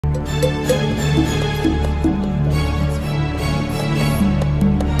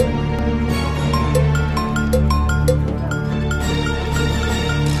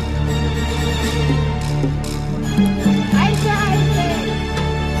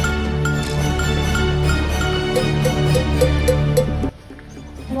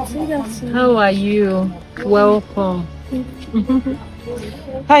How are you? Welcome.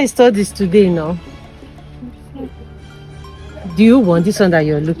 How is studies today now? Do you want this one that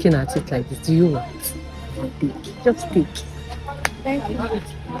you're looking at it like this? Do you want? Pick. Just pick. Thank you.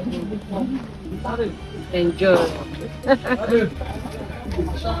 Enjoy.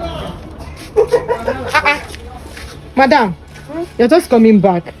 Madam, you're just coming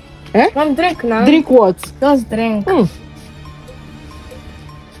back. Eh? Come drink now. Drink what? Just drink.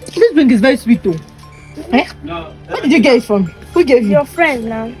 This drink is very sweet too. Eh? Where did you get it from? Who gave you? Your friend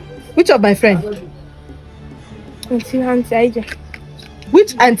now. Which of my friend? It's your Auntie Aija.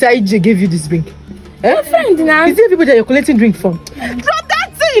 Which Auntie Aija gave you this drink? Eh? Your friend now. Is it people that you're collecting drink from? Drop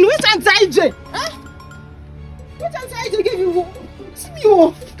that thing! Which Auntie Aija? Eh? Which Auntie Aija gave you? See me,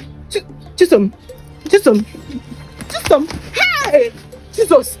 oh. Chisom. Hey!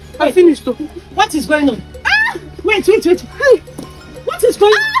 Jesus! I finished. What is going on? Ah! Wait. Hey! What is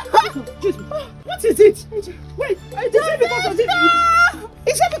going on? What is it? Wait, is it because of this?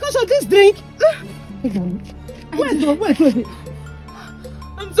 Is it because of this drink? Wait.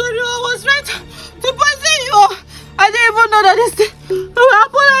 I'm sorry, I was trying to poison you. I didn't even know that this thing will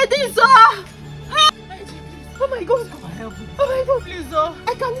happen like this. Oh my God. Oh my God, please, I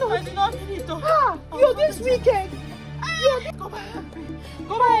cannot. I did not mean it. You're this wicked. Come and help me.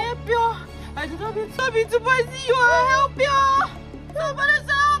 Come and help you. I did not mean to poison you. I'll help you. Somebody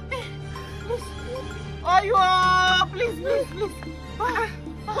help me. Please. Oh, you are. Please.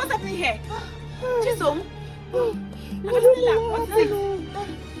 What's happening here? Chisom? I don't know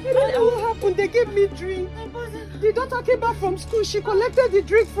what happened. They gave me drink. The daughter came back from school. She collected the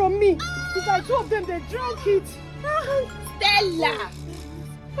drink from me. It's like two of them, they drank it. Stella!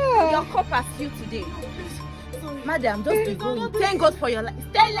 Your cup has filled today. Madam, just be going. Thank God for your life.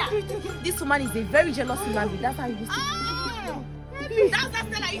 Stella! This woman is a very jealous human being. That's how you used to do. That's how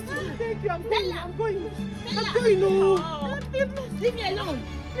Stella used to do. Thank you, I'm going. Stella. I'm going. No. Leave me alone.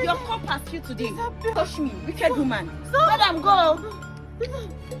 Your cup has filled today. Touch me, wicked woman. Madam, go. Please,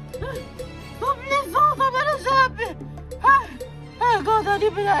 somebody's happy. Hey, God, I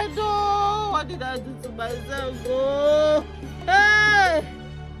know. What did I do to myself? Oh.